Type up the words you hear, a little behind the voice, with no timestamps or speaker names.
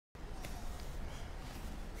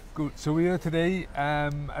Good. So we're here today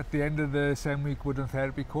at the end of the 7-week Woodland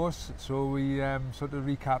Therapy course. So we sort of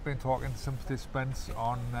recapping, talking to some participants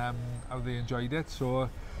on how they enjoyed it. So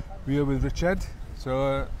we're here with Richard.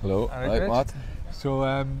 So hello, hi Matt.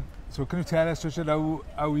 So can you tell us, Richard,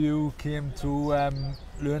 how you came to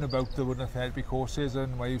learn about the Woodland Therapy courses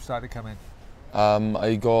and why you started coming?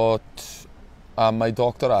 I got my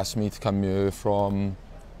doctor asked me to come here from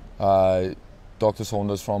Dr.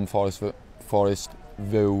 Saunders from Forest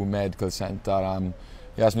View Medical Centre.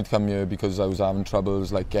 He asked me to come here because I was having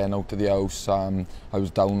troubles like getting out of the house. I was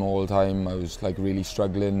down all the time. I was like really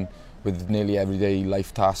struggling with nearly everyday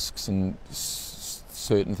life tasks and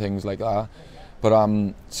certain things like that.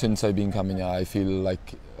 But since I've been coming here, I feel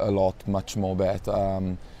like much more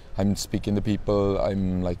better. I'm speaking to people.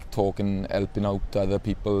 I'm like talking, helping out other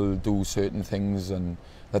people do certain things and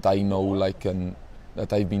that I know, like, and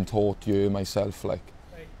that I've been taught here myself. Like,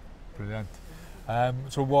 brilliant.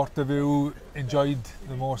 So what have you enjoyed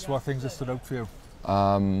the most? What things have stood out for you?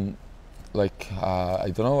 I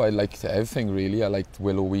don't know, I liked everything really. I liked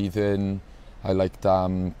willow weaving, I liked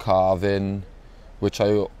carving, which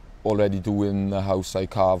I already do in the house. I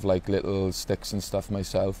carve like little sticks and stuff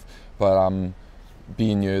myself, but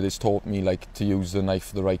being here, this taught me like to use the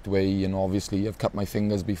knife the right way. And obviously I've cut my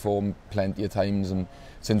fingers before plenty of times, and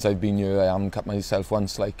since I've been here I haven't cut myself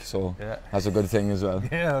once, like, so yeah. That's a good thing as well.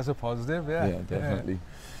 Yeah, that's a positive. Yeah, yeah, definitely.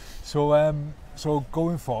 Yeah. So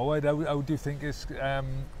going forward, how do you think it's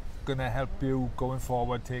going to help you going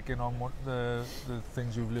forward, taking on what the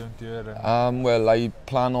things you've learned here? Well, I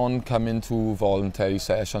plan on coming to voluntary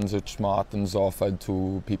sessions which Martin's offered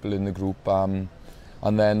to people in the group, and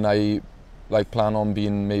then I plan on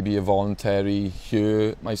being maybe a voluntary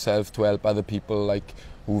here myself to help other people like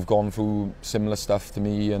who've gone through similar stuff to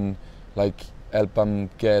me, and like help them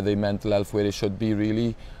get their mental health where it should be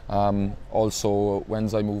really. Also,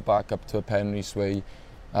 once I move back up to Penrhys way,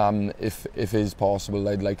 if it is possible,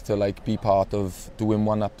 I'd like to like be part of doing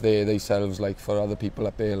one up there themselves, like for other people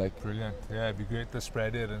up there. Like, brilliant. Yeah, it'd be great to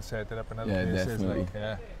spread it and set it up in other places. Definitely. Like,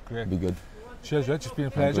 yeah, great. It'd be good. Cheers, Rich. It's been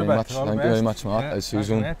a pleasure. Thank you very much, Mark. I'll see you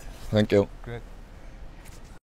soon. Thank you. Great.